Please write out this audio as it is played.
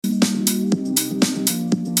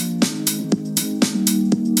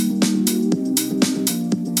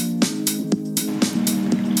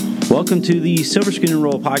welcome to the Silver Screen and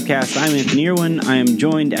Roll podcast. I'm Anthony Irwin. I am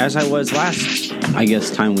joined, as I was last,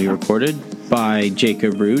 time we recorded, by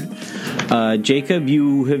Jacob Rude. Jacob,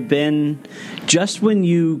 you have been, just when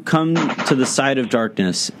you come to the side of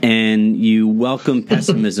darkness and you welcome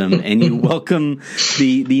pessimism and you welcome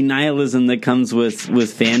the nihilism that comes with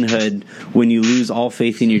fanhood when you lose all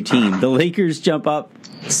faith in your team, the Lakers jump up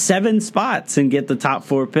 7 spots and get the top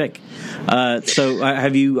 4 pick. Is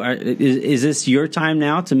this your time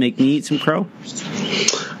now to make me eat some crow?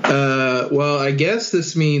 Well, I guess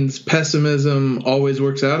this means pessimism always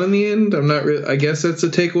works out in the end. I guess that's a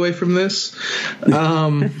takeaway from this.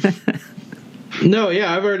 No,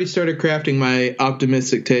 yeah, I've already started crafting my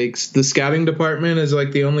optimistic takes. The scouting department is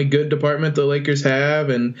like the only good department the Lakers have,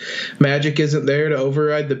 and Magic isn't there to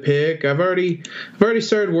override the pick. I've already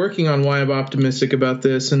started working on why I'm optimistic about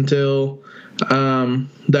this until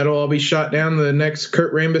that'll all be shot down the next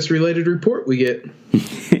Kurt Rambis related report we get.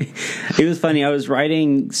 It was funny. I was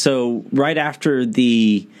writing, so right after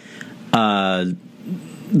the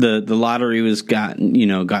lottery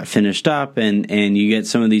got finished up, and you get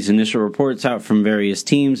some of these initial reports out from various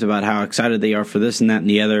teams about how excited they are for this and that and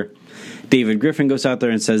the other. David Griffin goes out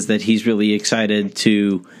there and says that he's really excited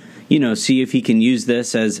to, see if he can use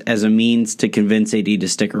this as a means to convince AD to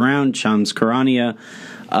stick around. Shams Charania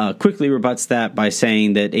quickly rebuts that by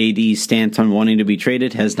saying that AD's stance on wanting to be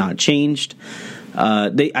traded has not changed.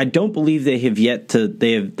 I don't believe they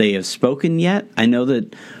have spoken yet. I know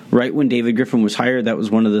that right when David Griffin was hired, that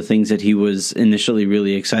was one of the things that he was initially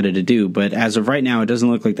really excited to do. But as of right now, it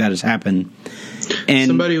doesn't look like that has happened. And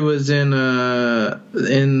somebody was in the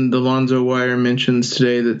Lonzo Wire mentions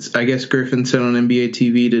today that I guess Griffin said on NBA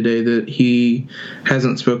TV today that he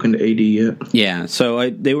hasn't spoken to AD yet. Yeah, so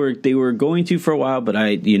they were going to for a while, but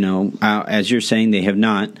as you're saying, they have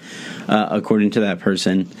not, according to that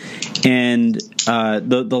person. And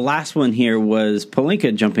the last one here was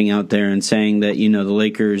Pelinka jumping out there and saying that the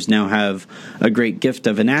Lakers now have a great gift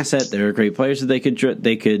of an asset. There are great players that they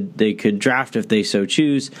could draft if they so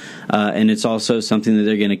choose, and it's also something that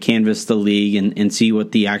they're going to canvass the league and see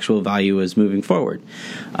what the actual value is moving forward.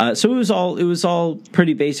 So it was all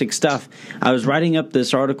pretty basic stuff. I was writing up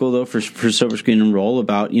this article though for Silver Screen and Roll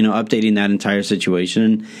about updating that entire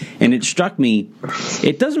situation, and it struck me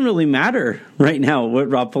it doesn't really matter right now what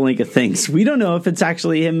Rob Pelinka thinks. We don't know if it's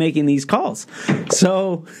actually him making these calls,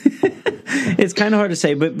 so it's kind of hard to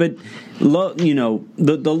say. But the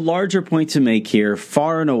larger point to make here,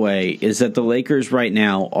 far and away, is that the Lakers right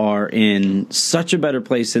now are in such a better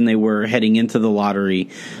place than they were heading into the lottery.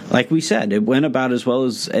 Like we said, it went about as well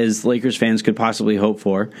as Lakers fans could possibly hope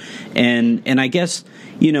for, and I guess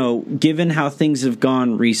given how things have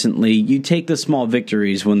gone recently, you take the small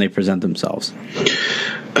victories when they present themselves.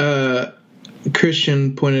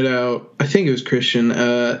 Christian pointed out, I think it was Christian,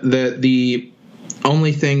 that the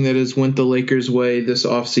only thing that has went the Lakers' way this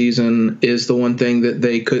offseason is the one thing that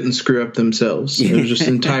they couldn't screw up themselves. It was just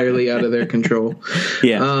entirely out of their control.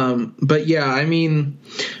 Yeah. But yeah,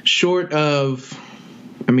 short of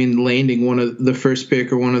landing one of the first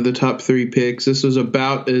pick or one of the top 3 picks, this was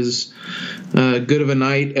about as good of a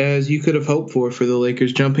night as you could have hoped for the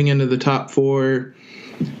Lakers jumping into the top 4.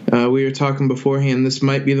 We were talking beforehand, this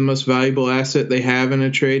might be the most valuable asset they have in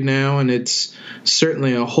a trade now, and it's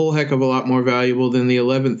certainly a whole heck of a lot more valuable than the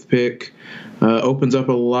 11th pick. Opens up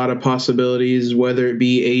a lot of possibilities, whether it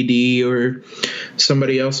be AD or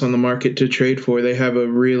somebody else on the market to trade for. They have a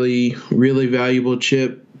really, really valuable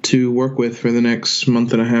chip to work with for the next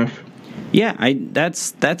month and a half. Yeah,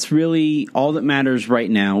 that's really all that matters right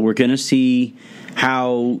now. We're going to see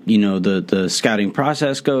how the scouting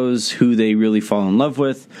process goes, who they really fall in love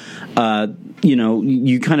with.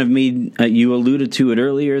 You kind of you alluded to it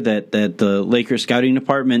earlier that the Lakers scouting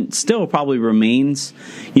department still probably remains.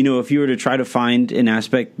 If you were to try to find an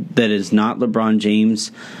aspect that is not LeBron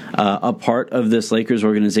James a part of this Lakers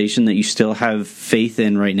organization that you still have faith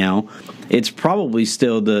in right now, it's probably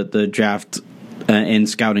still the draft and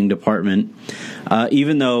scouting department.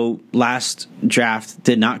 Even though last draft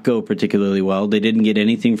did not go particularly well, they didn't get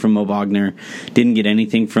anything from Mo Wagner, didn't get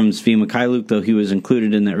anything from Svi Mikhailuk, though he was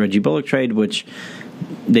included in that Reggie Bullock trade, which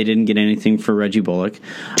they didn't get anything for Reggie Bullock.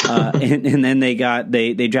 And then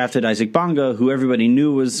they drafted Isaac Bonga, who everybody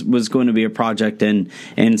knew was going to be a project and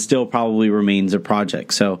still probably remains a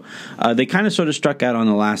project. So they kind of sort of struck out on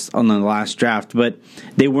the last draft, but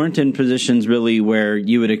they weren't in positions really where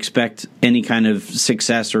you would expect any kind of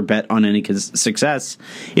success or bet on any success.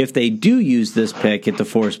 If they do use this pick at the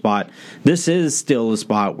 4 spot, this is still a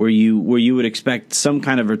spot where you would expect some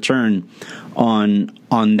kind of return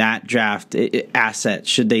on that draft asset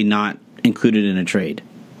should they not include it in a trade.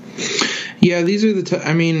 Yeah, these are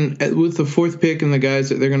with the fourth pick and the guys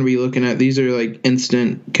that they're going to be looking at, these are like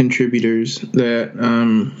instant contributors that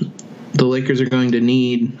the Lakers are going to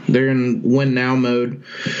need. They're in win now mode,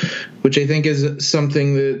 which I think is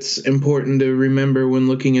something that's important to remember when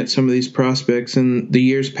looking at some of these prospects. In the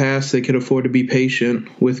years past, they could afford to be patient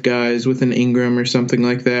with guys with an Ingram or something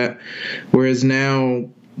like that, whereas now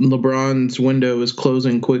LeBron's window is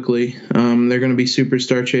closing quickly. They're going to be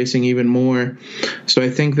superstar chasing even more. So I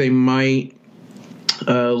think they might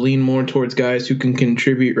lean more towards guys who can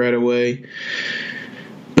contribute right away.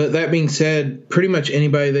 But that being said, pretty much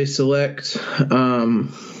anybody they select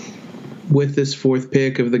with this fourth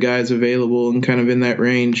pick of the guys available and kind of in that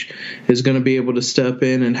range is going to be able to step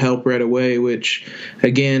in and help right away, which,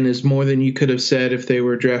 again, is more than you could have said if they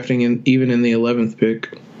were drafting even in the 11th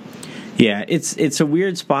pick. Yeah, it's a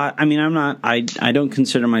weird spot. I mean, I don't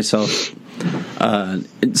consider myself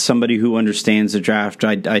somebody who understands the draft.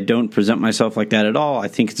 I don't present myself like that at all. I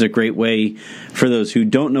think it's a great way for those who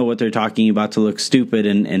don't know what they're talking about to look stupid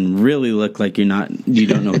and really look like you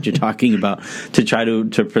don't know what you're talking about, to try to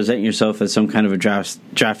present yourself as some kind of a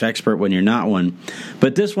draft expert when you're not one.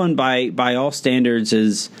 But this one, by all standards,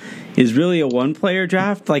 is really a one-player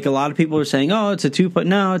draft. Like, a lot of people are saying, oh, it's a two-player.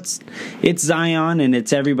 No, it's Zion and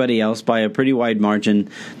it's everybody else by a pretty wide margin.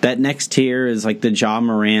 That next tier is like the Ja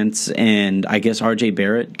Morants, and I guess RJ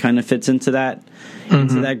Barrett kind of fits into that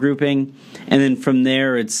grouping. And then from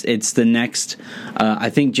there, it's the next. I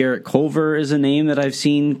think Jarrett Culver is a name that I've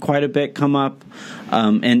seen quite a bit come up,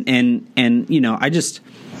 and you know,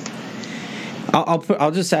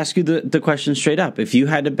 I'll just ask you the question straight up. If you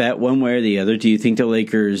had to bet one way or the other, do you think the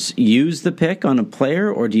Lakers use the pick on a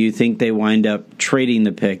player, or do you think they wind up trading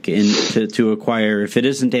the pick to acquire, if it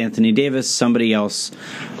isn't Anthony Davis, somebody else,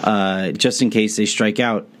 just in case they strike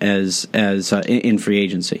out as in free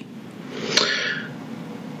agency?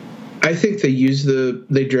 I think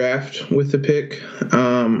they draft with the pick.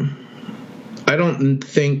 I don't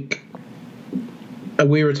think.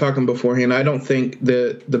 We were talking beforehand. I don't think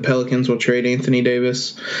that the Pelicans will trade Anthony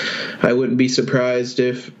Davis. I wouldn't be surprised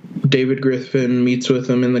if David Griffin meets with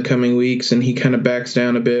him in the coming weeks and he kind of backs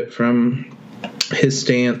down a bit from his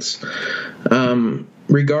stance.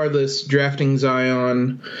 Regardless, drafting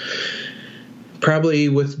Zion, probably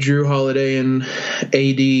with Drew Holiday and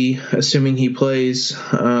AD, assuming he plays,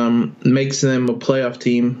 makes them a playoff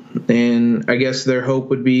team. And I guess their hope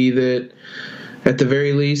would be that at the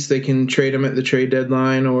very least, they can trade him at the trade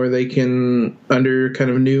deadline, or they can, under kind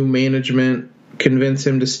of new management, convince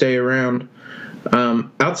him to stay around.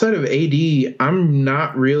 Outside of AD, I'm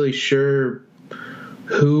not really sure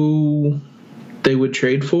who they would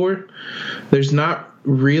trade for. There's not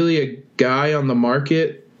really a guy on the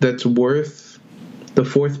market that's worth the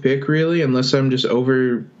fourth pick, really, unless I'm just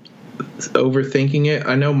overthinking it.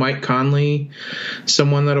 I know Mike Conley,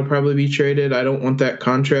 someone that'll probably be traded. I don't want that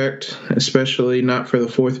contract, especially not for the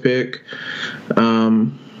fourth pick.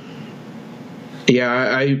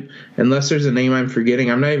 I unless there's a name I'm forgetting,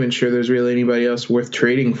 I'm not even sure there's really anybody else worth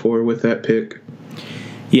trading for with that pick.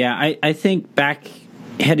 Yeah, I think back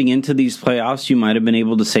heading into these playoffs, you might have been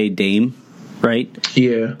able to say Dame, right?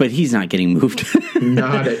 Yeah, but he's not getting moved.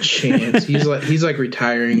 Not a chance. He's like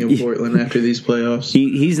retiring in Portland after these playoffs.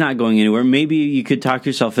 He's not going anywhere. Maybe you could talk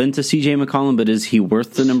yourself into CJ McCollum, but is he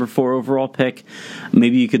worth the number 4 overall pick?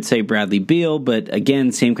 Maybe you could say Bradley Beal, but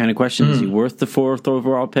again, same kind of question. Is he worth the 4th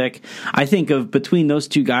overall pick? I think of between those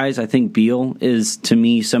two guys, I think Beal is, to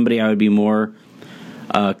me, somebody I would be more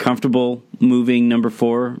comfortable moving number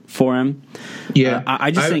 4 for him. Yeah,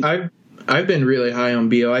 I just think I've been really high on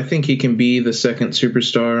Beal. I think he can be the second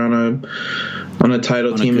superstar on a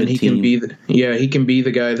title team, and he can be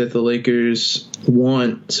the guy that the Lakers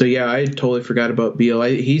want. So yeah, I totally forgot about Beal.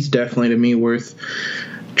 He's definitely, to me, worth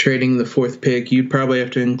trading the 4th pick. You'd probably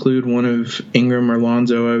have to include one of Ingram or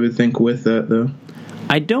Lonzo, I would think, with that, though.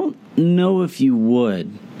 I don't know if you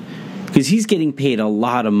would, because he's getting paid a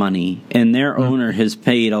lot of money, and their owner has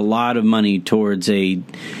paid a lot of money towards a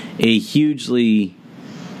hugely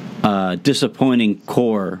disappointing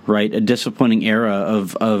core, right? A disappointing era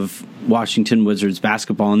of Washington Wizards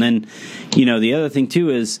basketball. And then, you know, the other thing too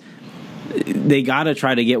is they got to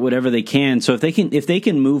try to get whatever they can. So if they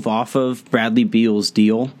can move off of Bradley Beal's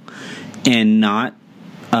deal and not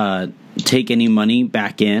take any money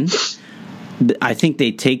back in, I think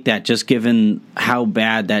they take that, just given how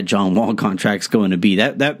bad that John Wall contract's going to be.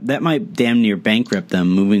 That might damn near bankrupt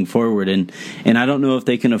them moving forward. And I don't know if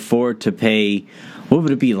they can afford to pay, what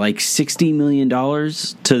would it be, like $60 million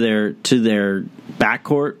to their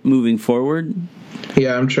backcourt moving forward?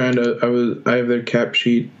 Yeah, I'm trying to. I have their cap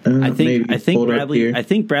sheet. I think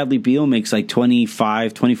Bradley Beal makes like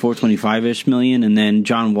 25-ish million, and then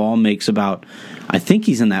John Wall makes about, I think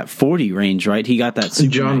he's in that 40 range, right? He got that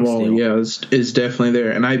John Wall, deal. yeah, is definitely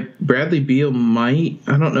there. And Bradley Beal I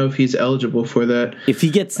don't know if he's eligible for that. If he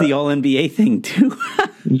gets the All NBA thing too.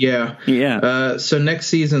 Yeah. Yeah. So next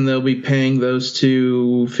season they'll be paying those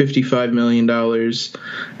two $55 million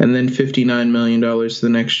and then $59 million the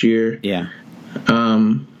next year. Yeah.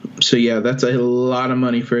 So yeah, that's a lot of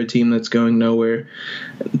money for a team that's going nowhere.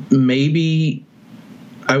 Maybe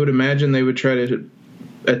I would imagine they would try to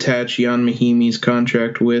attach Jan Mahimi's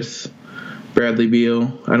contract with Bradley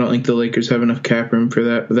Beal. I don't think the Lakers have enough cap room for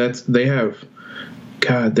that, but they have.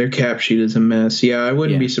 God, their cap sheet is a mess. Yeah, I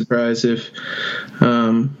wouldn't be surprised if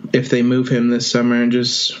they move him this summer and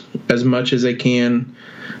just as much as they can.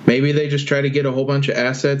 Maybe they just try to get a whole bunch of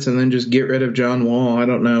assets and then just get rid of John Wall. I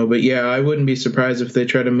don't know. But, yeah, I wouldn't be surprised if they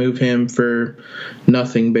try to move him for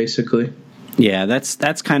nothing, basically. Yeah,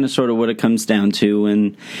 that's kind of sort of what it comes down to.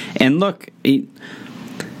 And look,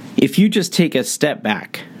 if you just take a step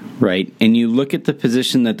back, right, and you look at the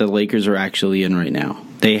position that the Lakers are actually in right now,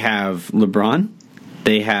 they have LeBron.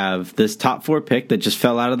 They have this top 4 pick that just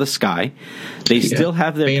fell out of the sky. They still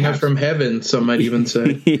have their manna from heaven, some might even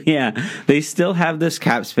say. Yeah, they still have this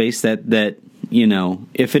cap space that you know,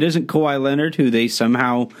 if it isn't Kawhi Leonard, who they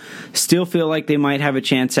somehow still feel like they might have a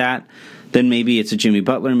chance at, then maybe it's a Jimmy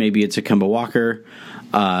Butler, maybe it's a Kemba Walker.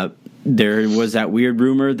 There was that weird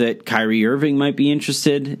rumor that Kyrie Irving might be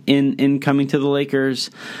interested in coming to the Lakers.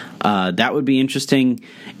 That would be interesting.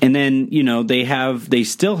 And then, you know, they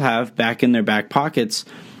still have back in their back pockets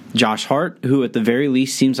Josh Hart, who at the very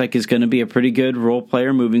least seems like is going to be a pretty good role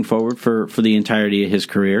player moving forward for the entirety of his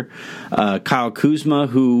career. Kyle Kuzma,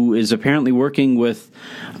 who is apparently working with,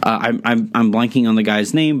 I'm blanking on the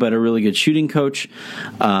guy's name, but a really good shooting coach,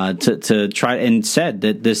 to try, and said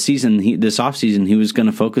that this offseason, he was going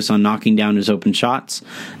to focus on knocking down his open shots.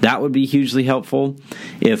 That would be hugely helpful.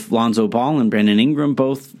 If Lonzo Ball and Brandon Ingram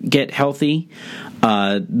both get healthy,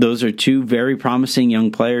 those are two very promising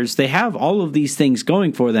young players. They have all of these things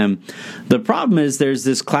going for them. The problem is there's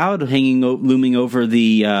this cloud looming over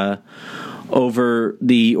the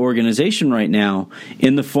organization right now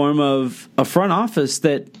in the form of a front office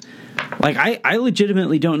that, like, I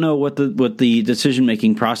legitimately don't know what the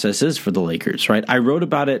decision-making process is for the Lakers, right? I wrote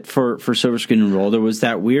about it for Silver Screen and Roll. There was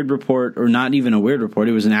that weird report, or not even a weird report,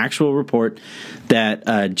 it was an actual report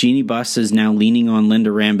that Jeannie Buss is now leaning on Linda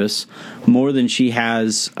Rambis more than she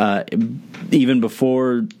has even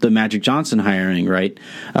before the Magic Johnson hiring, right?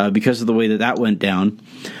 Because of the way that went down.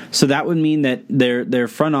 So that would mean that their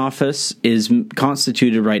front office is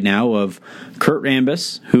constituted right now of Kurt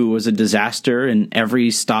Rambis, who was a disaster in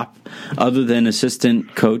every stop other than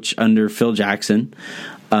assistant coach under Phil Jackson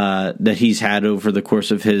that he's had over the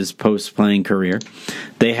course of his post-playing career.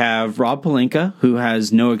 They have Rob Pelinka, who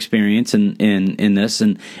has no experience in this,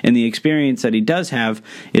 and the experience that he does have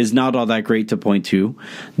is not all that great to point to.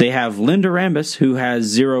 They have Linda Rambis, who has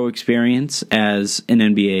zero experience as an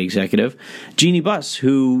NBA executive. Jeannie Buss,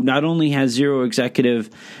 who not only has zero executive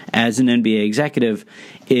as an NBA executive,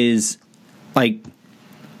 is like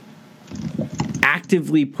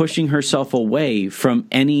actively pushing herself away from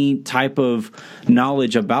any type of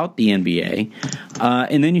knowledge about the NBA.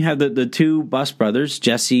 And then you have the two Buss brothers,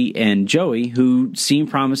 Jesse and Joey, who seem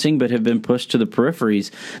promising but have been pushed to the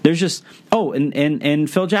peripheries. There's just, and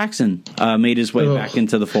Phil Jackson made his way back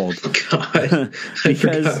into the fold. God,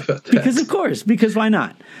 because why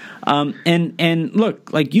not? And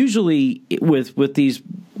look, like usually with these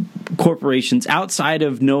corporations, outside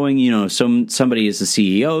of knowing, you know, somebody is the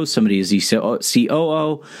CEO, somebody is the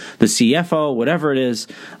COO, the CFO, whatever it is,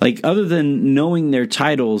 like other than knowing their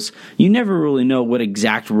titles, you never really know what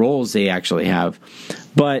exact roles they actually have.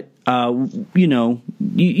 But you know,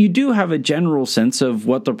 you do have a general sense of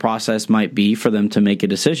what the process might be for them to make a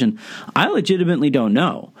decision. I legitimately don't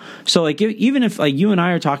know. So, like, even if like you and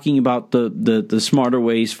I are talking about the smarter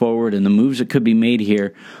ways forward and the moves that could be made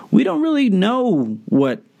here, we don't really know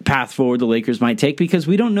what path forward the Lakers might take because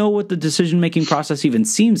we don't know what the decision-making process even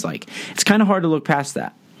seems like. It's kind of hard to look past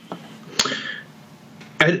that.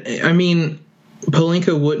 I mean,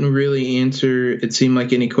 Pelinka wouldn't really answer, it seemed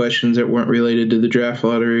like, any questions that weren't related to the draft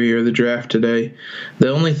lottery or the draft today. The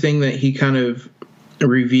only thing that he kind of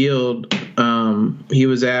revealed, he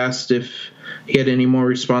was asked if he had any more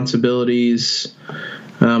responsibilities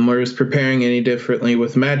or was preparing any differently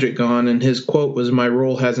with Magic gone, and his quote was, "My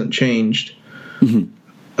role hasn't changed." Mm-hmm.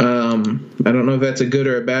 I don't know if that's a good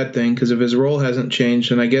or a bad thing, because if his role hasn't changed,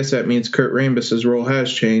 then I guess that means Kurt Rambis's role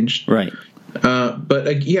has changed. Right.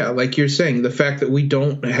 But yeah, like you're saying, the fact that we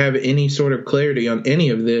don't have any sort of clarity on any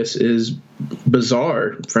of this is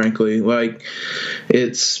bizarre, frankly. Like,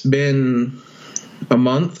 it's been a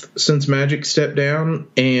month since Magic stepped down,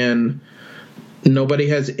 and nobody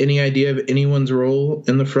has any idea of anyone's role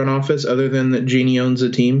in the front office other than that Jeannie owns the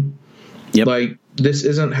team. Yep. Like, this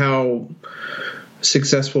isn't how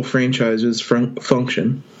successful franchises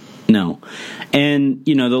function. No. And,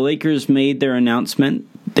 the Lakers made their announcement.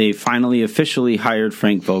 They finally officially hired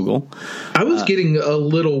Frank Vogel. I was getting a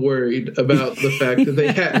little worried about the fact that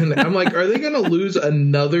they hadn't. I'm like, are they going to lose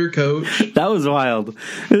another coach? That was wild.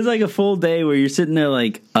 It was like a full day where you're sitting there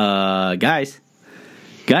like, guys.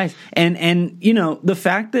 And the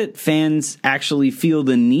fact that fans actually feel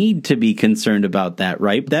the need to be concerned about that,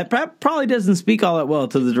 right? That probably doesn't speak all that well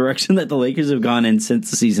to the direction that the Lakers have gone in since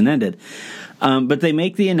the season ended. But they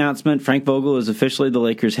make the announcement. Frank Vogel is officially the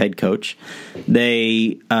Lakers head coach.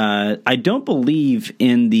 They, I don't believe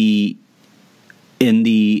in the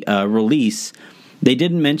release, they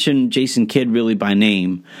didn't mention Jason Kidd really by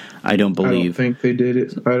name. I don't believe. I don't think they did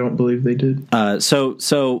it. I don't believe they did.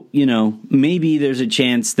 So maybe there's a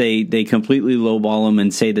chance they completely lowball him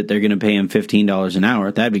and say that they're going to pay him $15 an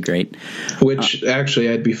hour. That'd be great. Which actually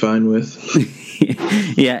I'd be fine with.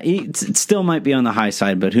 Yeah, it still might be on the high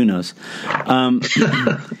side, but who knows?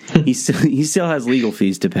 He still has legal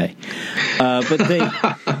fees to pay. But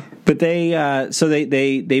they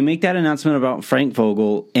make that announcement about Frank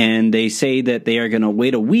Vogel, and they say that they are going to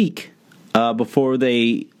wait a week before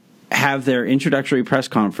they have their introductory press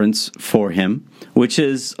conference for him, which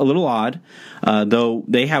is a little odd, though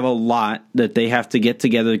they have a lot that they have to get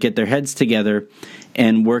together, get their heads together,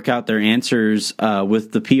 and work out their answers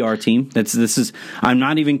with the PR team. I'm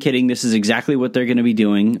not even kidding. This is exactly what they're going to be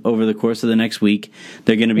doing over the course of the next week.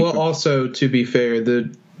 They're going to be also, to be fair,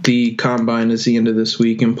 the combine is the end of this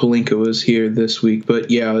week, and Pelinka was here this week. But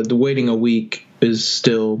yeah, the waiting a week is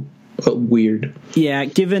still weird. Yeah,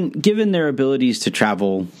 given their abilities to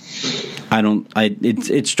travel,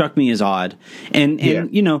 it struck me as odd. And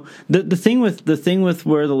the thing with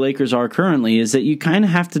where the Lakers are currently is that you kind of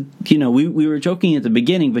have to, we were joking at the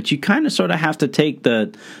beginning, but you kind of sort of have to take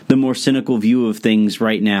the more cynical view of things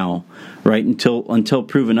right now, right, until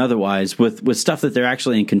proven otherwise, with stuff that they're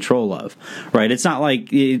actually in control of, right? It's not like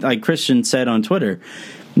Christian said on Twitter,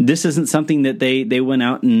 this isn't something that they went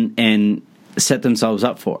out and set themselves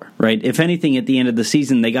up for, right? If anything, at the end of the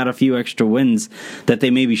season, they got a few extra wins that they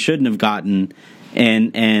maybe shouldn't have gotten,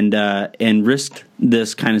 and risked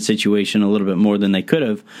this kind of situation a little bit more than they could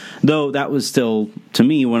have. Though that was still, to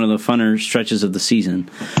me, one of the funner stretches of the season.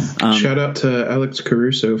 Shout out to Alex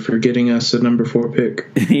Caruso for getting us a number 4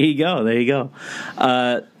 pick. There you go.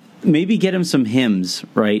 Maybe get him some hymns,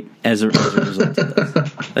 right, as a result of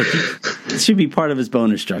this. It should be part of his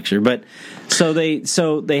bonus structure. But so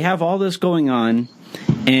they have all this going on,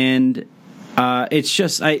 and it's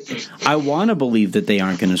just I want to believe that they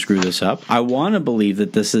aren't going to screw this up. I want to believe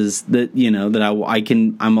that this is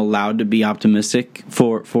I'm allowed to be optimistic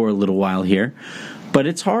for a little while here. But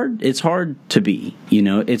it's hard. It's hard to be.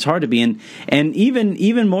 It's hard to be. And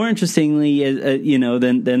even more interestingly,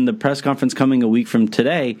 than the press conference coming a week from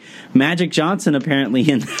today, Magic Johnson apparently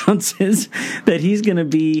announces that he's going to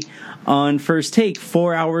be on First Take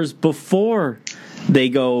 4 hours before they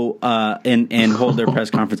go and hold their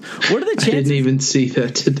press conference. What are the chances? I didn't even see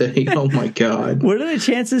that today. Oh my God. What are the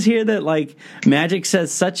chances here that Magic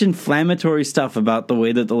says such inflammatory stuff about the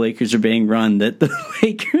way that the Lakers are being run that the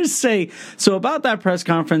Lakers say, so about that press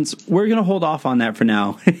conference, we're going to hold off on that for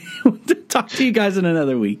now. Talk to you guys in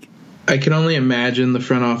another week. I can only imagine the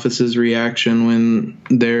front office's reaction when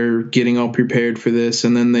they're getting all prepared for this,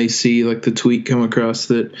 and then they see the tweet come across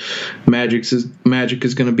that Magic is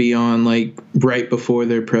going to be on right before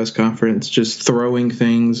their press conference, just throwing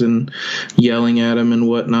things and yelling at them and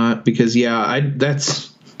whatnot. Because that's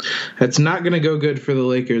not going to go good for the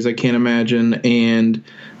Lakers, I can't imagine, and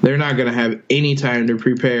they're not going to have any time to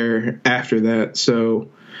prepare after that. So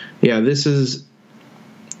yeah,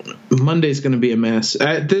 Monday's going to be a mess.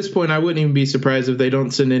 At this point, I wouldn't even be surprised if they don't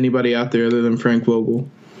send anybody out there other than Frank Vogel.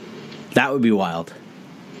 That would be wild.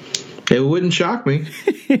 It wouldn't shock me.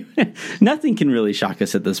 Nothing can really shock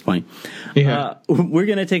us at this point. Yeah. We're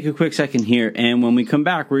going to take a quick second here, and when we come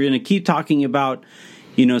back, we're going to keep talking about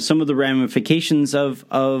some of the ramifications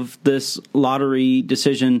of this lottery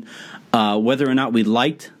decision, whether or not we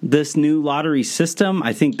liked this new lottery system.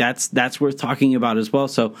 I think that's worth talking about as well.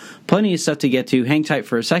 So plenty of stuff to get to. Hang tight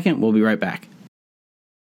for a second. We'll be right back.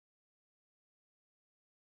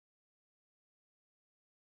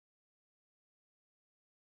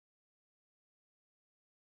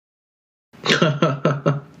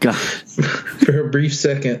 God. brief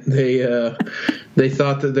second, they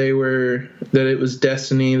thought that it was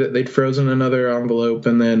destiny, that they'd frozen another envelope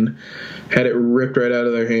and then had it ripped right out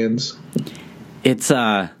of their hands. It's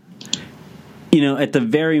at the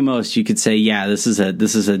very most you could say, yeah, this is a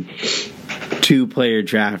 2-player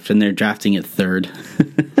draft and they're drafting it third.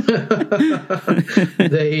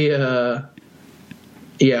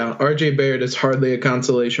 RJ Barrett is hardly a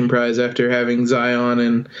consolation prize after having Zion,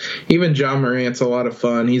 and even John Morant's a lot of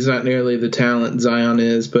fun. He's not nearly the talent Zion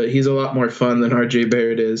is, but he's a lot more fun than RJ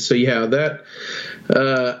Barrett is. So yeah, that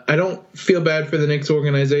I don't feel bad for the Knicks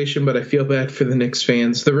organization, but I feel bad for the Knicks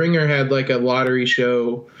fans. The Ringer had like a lottery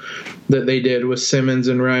show that they did with Simmons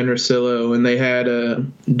and Ryan Russillo, and they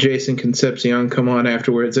had Jason Concepcion come on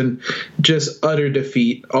afterwards, and just utter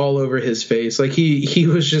defeat all over his face. Like he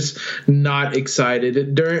was just not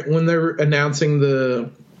excited when they're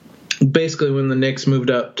announcing basically when the Knicks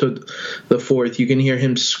moved up to the 4th. You can hear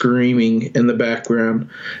him screaming in the background,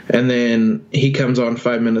 and then he comes on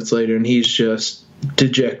 5 minutes later and he's just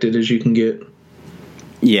dejected as you can get.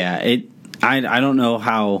 Yeah, I don't know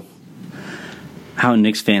how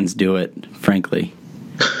Knicks fans do it, frankly.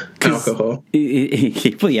 Alcohol.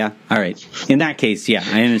 Well, yeah. All right. In that case, yeah,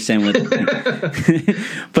 I understand what.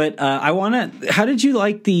 But I want to. How did you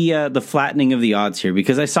like the flattening of the odds here?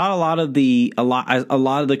 Because I saw a lot of the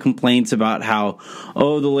complaints about how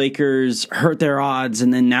the Lakers hurt their odds,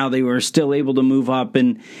 and then now they were still able to move up,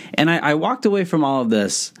 and I walked away from all of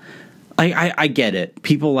this. I get it.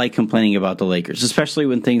 People like complaining about the Lakers, especially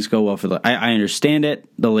when things go well for the. I understand it.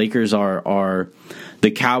 The Lakers are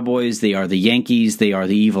the Cowboys. They are the Yankees. They are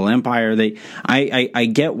the evil empire. I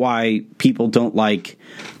get why people don't like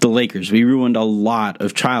the Lakers. We ruined a lot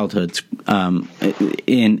of childhoods,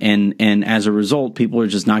 and as a result, people are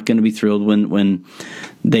just not going to be thrilled when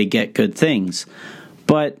they get good things.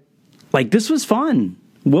 But like, this was fun.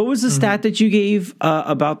 What was the stat that you gave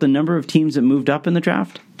about the number of teams that moved up in the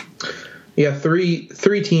draft? Yeah, three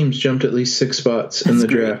teams jumped at least 6 spots in the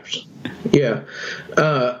draft. Yeah.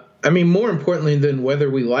 I mean, more importantly than whether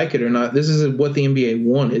we like it or not, this is what the NBA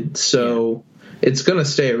wanted. So it's going to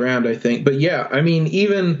stay around, I think. But yeah, I mean,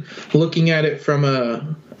 even looking at it from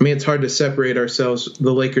it's hard to separate ourselves,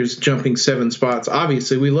 the Lakers jumping 7 spots.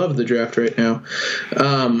 Obviously, we love the draft right now.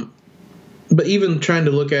 But even trying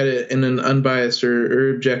to look at it in an unbiased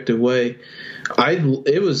or objective way,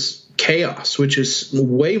 it was chaos, which is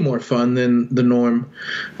way more fun than the norm.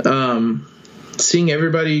 Seeing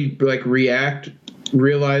everybody like react,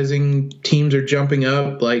 realizing teams are jumping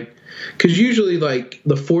up, like, because usually like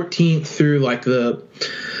the 14th through like the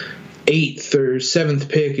 8th or 7th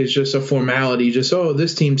pick is just a formality, just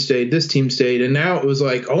this team stayed, and now it was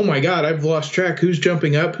like, oh my god, I've lost track, who's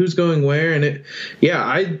jumping up, who's going where, and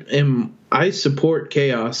I support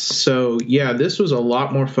chaos. So yeah, this was a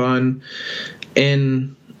lot more fun.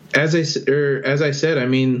 And as I said, I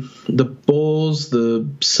mean, the Bulls, the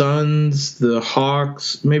Suns, the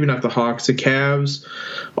Hawks, maybe not the Hawks, the Cavs,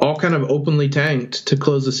 all kind of openly tanked to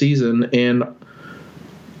close the season, and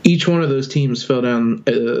each one of those teams fell down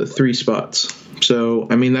 3 spots. So,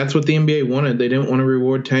 I mean, that's what the NBA wanted. They didn't want to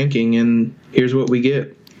reward tanking, and here's what we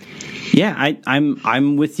get. Yeah,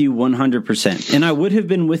 I'm with you 100%. And I would have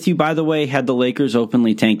been with you, by the way, had the Lakers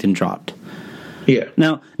openly tanked and dropped. Yeah.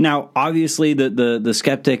 Now, obviously, the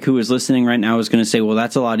skeptic who is listening right now is going to say, well,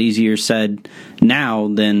 that's a lot easier said now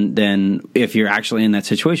than if you're actually in that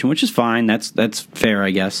situation, which is fine. That's fair, I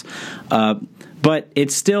guess. But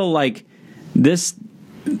it's still like this.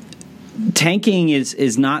 Tanking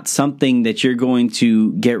is not something that you're going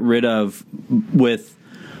to get rid of with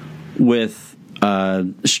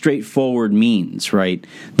straightforward means, right?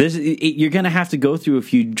 You're going to have to go through a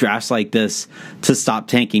few drafts like this to stop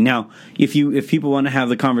tanking. Now, if people want to have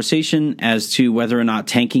the conversation as to whether or not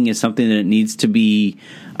tanking is something that needs to be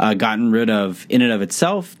gotten rid of in and of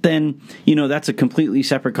itself, then that's a completely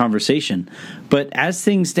separate conversation. But as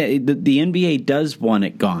things the NBA does want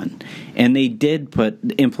it gone, and they did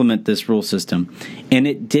implement this rule system, and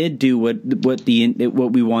it did do what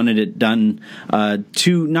we wanted it done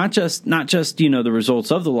to not just the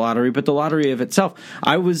results of the lottery, but the lottery of itself.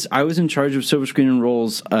 I was in charge of Silver Screen and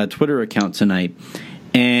Roll's Twitter account tonight,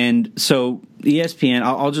 and so ESPN.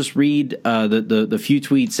 I'll just read the few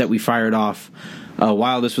tweets that we fired off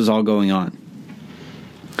while this was all going on.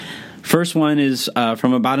 First one is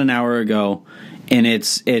from about an hour ago, and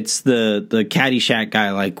it's the Caddyshack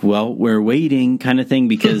guy, like, well, we're waiting kind of thing,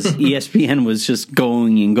 because ESPN was just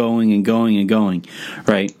going and going and going and going,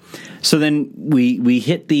 right? So then we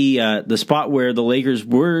hit the spot where the Lakers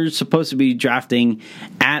were supposed to be drafting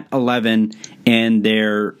at 11, and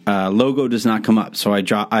their logo does not come up. So I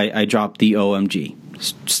dropped the OMG.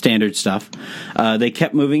 standard stuff. They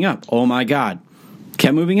kept moving up. Oh my God.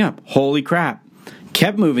 Kept moving up. Holy crap.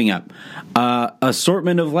 Kept moving up.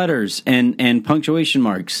 Assortment of letters and punctuation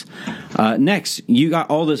marks. Next, you got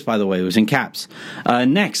all this, by the way, it was in caps.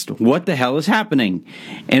 Next, what the hell is happening?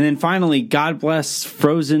 And then finally, God bless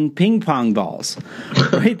frozen ping pong balls.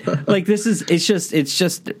 Right? Like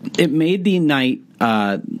it made the night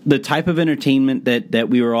the type of entertainment that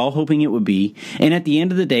we were all hoping it would be. And at the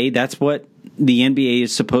end of the day, that's what the NBA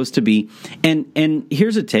is supposed to be. And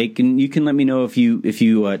here's a take, and you can let me know if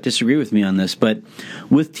you disagree with me on this, but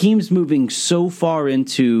with teams moving so far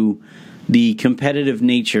into the competitive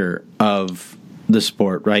nature of the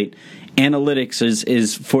sport, right? Analytics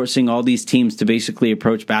is forcing all these teams to basically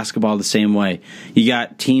approach basketball the same way. You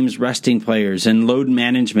got teams resting players and load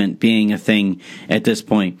management being a thing at this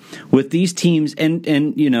point. With these teams, and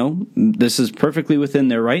this is perfectly within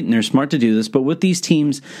their right, and they're smart to do this, but with these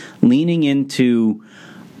teams leaning into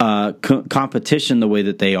competition the way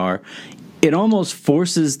that they are, it almost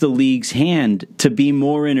forces the league's hand to be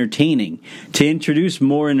more entertaining, to introduce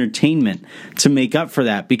more entertainment to make up for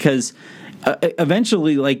that, because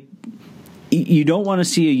eventually, like, you don't want to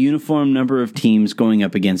see a uniform number of teams going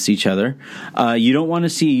up against each other. You don't want to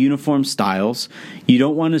see uniform styles. You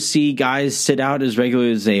don't want to see guys sit out as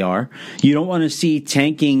regularly as they are. You don't want to see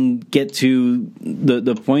tanking get to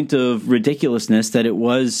the point of ridiculousness that it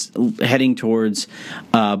was heading towards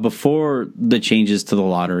before the changes to the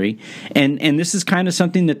lottery. And this is kind of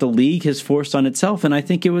something that the league has forced on itself. And I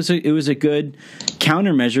think it was a good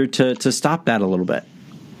countermeasure to stop that a little bit.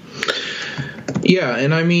 Yeah,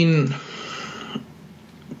 and I mean,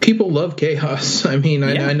 people love chaos. I mean,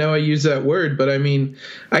 yeah. I know I use that word, but I mean,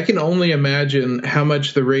 I can only imagine how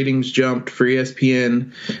much the ratings jumped for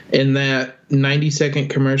ESPN in that 90-second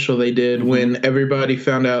commercial they did when everybody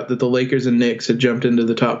found out that the Lakers and Knicks had jumped into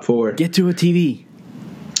the top 4. Get to a TV.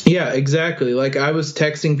 Yeah, exactly. Like, I was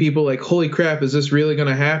texting people like, holy crap, is this really going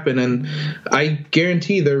to happen? And I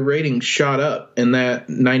guarantee their ratings shot up in that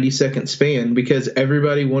 90-second span because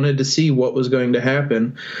everybody wanted to see what was going to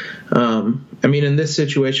happen. I mean, in this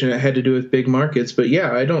situation, it had to do with big markets. But,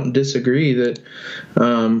 yeah, I don't disagree that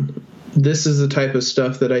this is the type of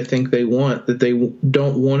stuff that I think they want, that they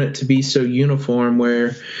don't want it to be so uniform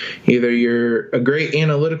where either you're a great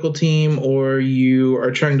analytical team or you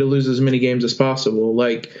are trying to lose as many games as possible.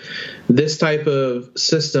 Like, this type of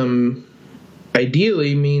system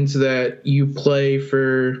ideally means that you play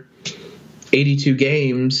for 82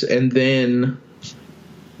 games and then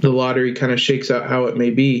the lottery kind of shakes out how it may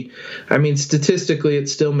be. I mean, statistically, it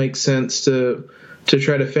still makes sense to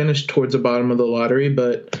try to finish towards the bottom of the lottery.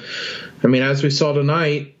 But, I mean, as we saw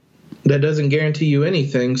tonight, that doesn't guarantee you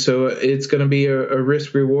anything. So it's going to be a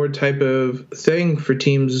risk-reward type of thing for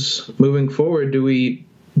teams moving forward. Do we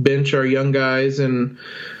bench our young guys? And,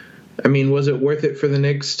 I mean, was it worth it for the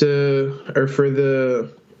Knicks or for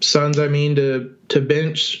the Suns, to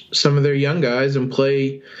bench some of their young guys and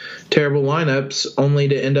play terrible lineups only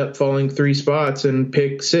to end up falling 3 spots and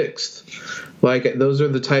pick 6th? Like, those are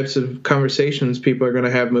the types of conversations people are going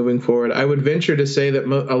to have moving forward. I would venture to say that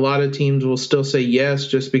a lot of teams will still say yes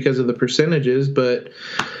just because of the percentages. But,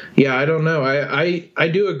 yeah, I don't know. I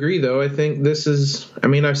do agree, though. I think this is – I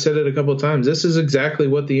mean, I've said it a couple of times. This is exactly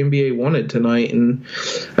what the NBA wanted tonight. And,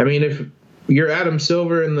 I mean, if you're Adam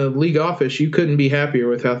Silver in the league office, you couldn't be happier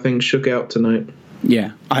with how things shook out tonight.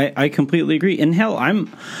 Yeah, I completely agree. And hell,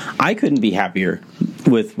 I couldn't be happier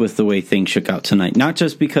with the way things shook out tonight. Not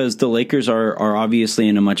just because the Lakers are obviously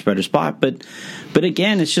in a much better spot, but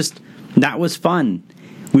again, it's just that was fun.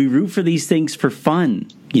 We root for these things for fun.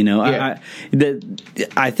 You know, yeah.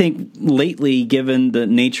 I think lately, given the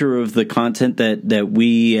nature of the content that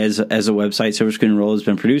we as a website, Silver Screen Roll, has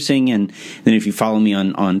been producing, and then if you follow me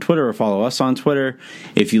on Twitter or follow us on Twitter,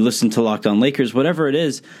 if you listen to Locked On Lakers, whatever it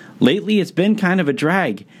is, lately it's been kind of a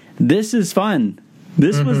drag. This is fun.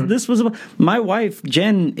 This was my wife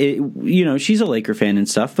Jen. She's a Laker fan and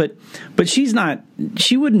stuff, but she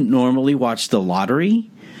wouldn't normally watch the lottery.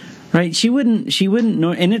 Right, she wouldn't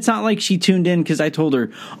know, and it's not like she tuned in because I told her,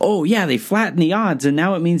 "Oh yeah, they flattened the odds, and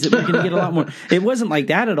now it means that we're going to get a lot more." It wasn't like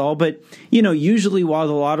that at all. But usually while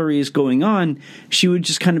the lottery is going on, she would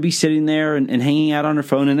just kind of be sitting there and hanging out on her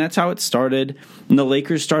phone, and that's how it started. And the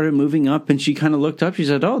Lakers started moving up, and she kind of looked up. She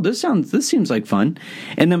said, "Oh, this seems like fun."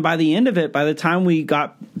 And then by the end of it, by the time we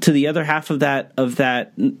got to the other half of that,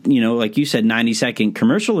 like you said, 90-second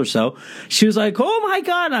commercial or so, she was like, "Oh my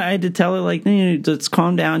God!" I had to tell her, like, let's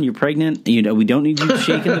calm down. You're pregnant. We don't need you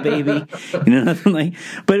shaking the baby. Nothing like.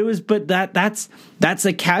 But that's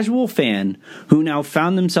a casual fan who now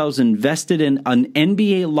found themselves invested in an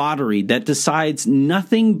NBA lottery that decides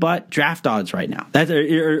nothing but draft odds right now. That's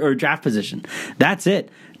or draft position. That's it.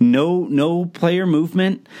 No player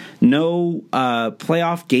movement, no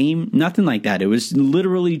playoff game, nothing like that. It was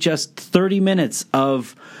literally just 30 minutes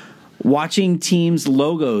of watching teams'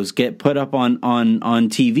 logos get put up on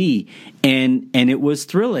TV, and it was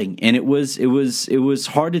thrilling, and it was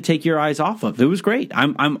hard to take your eyes off of. It was great.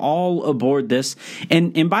 I'm all aboard this,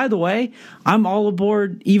 and by the way, I'm all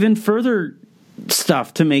aboard even further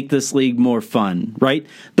stuff to make this league more fun, right?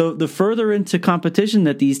 The further into competition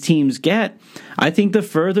that these teams get, I think the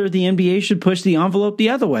further the NBA should push the envelope the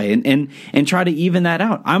other way and try to even that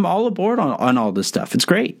out. I'm all aboard on all this stuff. It's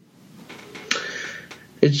great.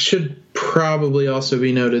 It should probably also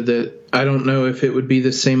be noted that I don't know if it would be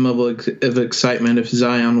the same level of excitement if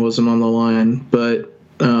Zion wasn't on the line, but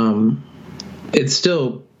it's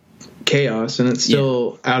still chaos and it's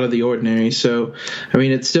still out of the ordinary. So, I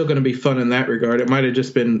mean, it's still going to be fun in that regard. It might have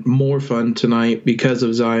just been more fun tonight because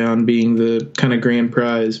of Zion being the kind of grand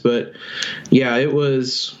prize. But, yeah, it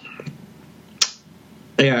was...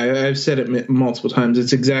 Yeah, I've said it multiple times.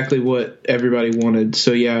 It's exactly what everybody wanted.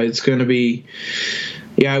 So, yeah, it's going to be...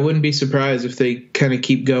 Yeah, I wouldn't be surprised if they kind of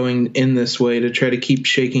keep going in this way to try to keep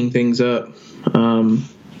shaking things up.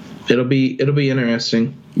 It'll be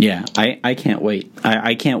interesting. Yeah, I can't wait.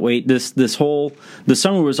 I can't wait. The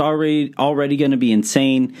summer was already going to be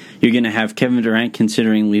insane. You're going to have Kevin Durant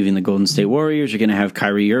considering leaving the Golden State Warriors. You're going to have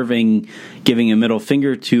Kyrie Irving giving a middle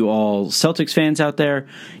finger to all Celtics fans out there.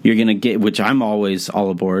 You're going to get, which I'm always all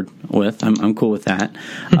aboard with. I'm cool with that.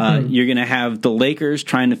 You're going to have the Lakers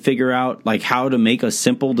trying to figure out like how to make a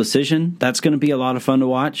simple decision. That's going to be a lot of fun to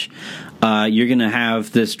watch. You're going to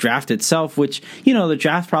have this draft itself, which the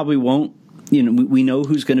draft probably won't. We know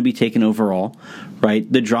who's going to be taken overall, right?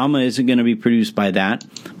 The drama isn't going to be produced by that,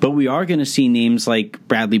 but we are going to see names like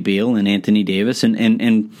Bradley Beal and Anthony Davis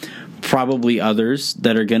and probably others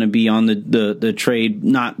that are going to be on the trade,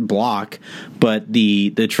 not block, but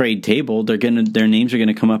the trade table. Their names are going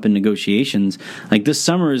to come up in negotiations. Like this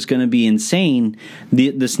summer is going to be insane.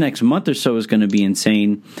 This next month or so is going to be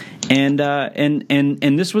insane. And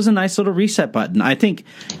this was a nice little reset button. I think,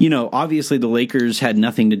 obviously the Lakers had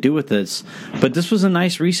nothing to do with this, but this was a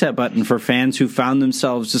nice reset button for fans who found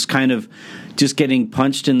themselves just getting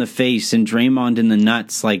punched in the face and Draymond in the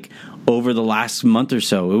nuts, like over the last month or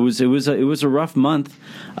so. It was a rough month,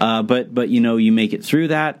 but you make it through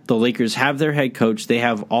that. The Lakers have their head coach. They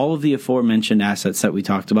have all of the aforementioned assets that we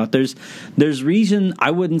talked about. There's reason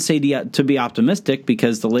I wouldn't say to be optimistic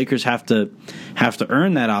because the Lakers have to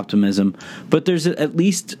earn that optimism, but there's at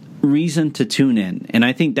least reason to tune in, and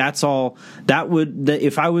I think that's all.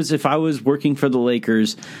 If I was working for the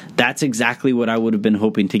Lakers, that's exactly what I would have been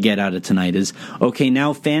hoping to get out of tonight. Is okay.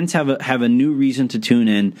 Now fans have a new reason to tune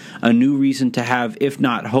in, a new reason to have, if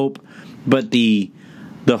not hope, but the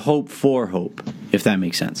hope for hope, if that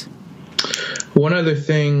makes sense. One other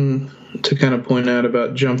thing to kind of point out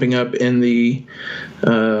about jumping up in the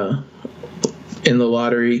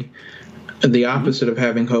lottery, the opposite of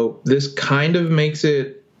having hope. This kind of makes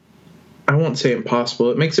it, I won't say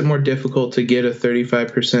impossible. It makes it more difficult to get a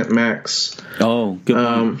 35% max. Oh, good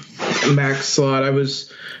point. Max slot. I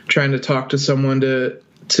was trying to talk to someone to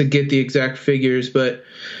get the exact figures, but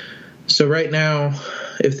so right now,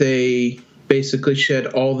 if they basically shed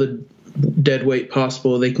all the dead weight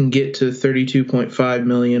possible, they can get to 32.5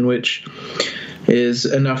 million, which is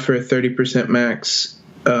enough for a 30% max.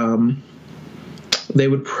 They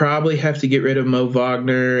would probably have to get rid of Mo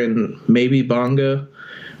Wagner and maybe Bonga,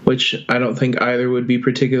 which I don't think either would be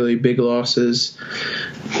particularly big losses.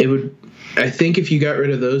 I think if you got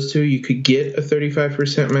rid of those two, you could get a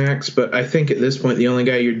 35% max, but I think at this point the only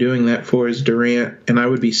guy you're doing that for is Durant, and I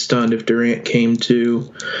would be stunned if Durant came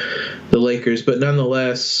to the Lakers. But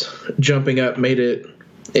nonetheless, jumping up made it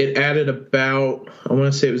added about, I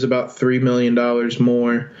want to say it was about $3 million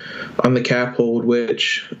more on the cap hold,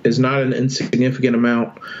 which is not an insignificant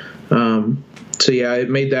amount. So, yeah, it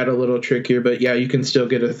made that a little trickier. But, yeah, you can still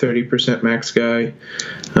get a 30% max guy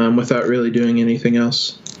without really doing anything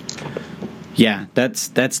else. Yeah, that's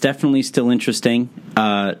definitely still interesting.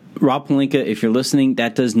 Rob Pelinka, if you're listening,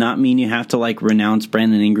 that does not mean you have to renounce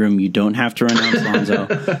Brandon Ingram. You don't have to renounce Lonzo.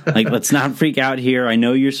 Let's not freak out here. I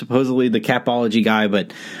know you're supposedly the capology guy,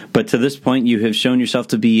 but to this point, you have shown yourself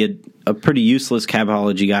to be a pretty useless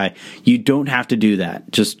capology guy. You don't have to do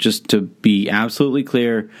that. Just to be absolutely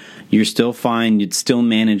clear, you're still fine. It's still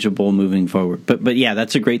manageable moving forward. But yeah,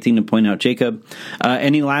 that's a great thing to point out, Jacob.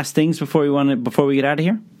 Any last things before we get out of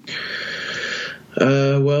here?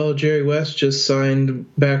 Well, Jerry West just signed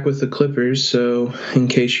back with the Clippers, so in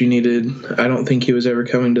case you needed, I don't think he was ever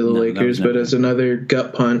coming to the Lakers, but as another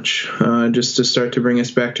gut punch, just to start to bring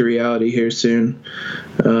us back to reality here soon.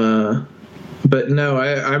 But no,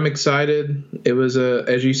 I'm excited. It was,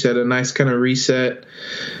 as you said, a nice kind of reset.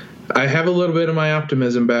 I have a little bit of my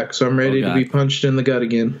optimism back, so I'm ready to be punched in the gut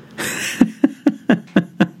again.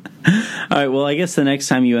 All right, well, I guess the next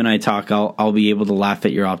time you and I talk, I'll be able to laugh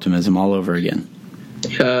at your optimism all over again.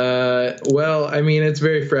 Well, I mean, it's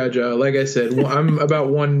very fragile. Like I said, I'm about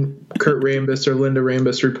one Kurt Rambis or Linda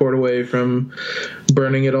Rambis report away from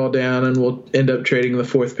burning it all down, and we'll end up trading the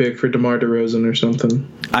 4th pick for DeMar DeRozan or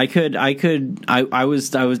something. I was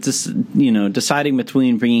just deciding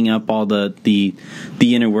between bringing up all the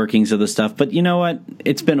inner workings of the stuff, but you know what?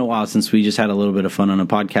 It's been a while since we just had a little bit of fun on a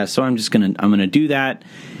podcast, so I'm gonna do that,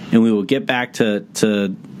 and we will get back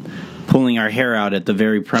to pulling our hair out at the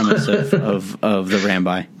very premise of the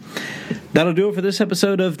Ramby. That'll do it for this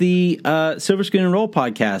episode of the Silver Screen and Roll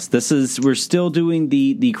podcast. We're still doing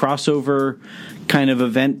the crossover kind of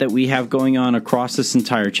event that we have going on across this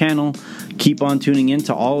entire channel. Keep on tuning in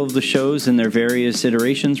to all of the shows in their various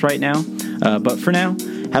iterations right now. But for now,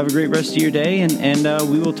 have a great rest of your day, and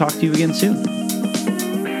we will talk to you again soon.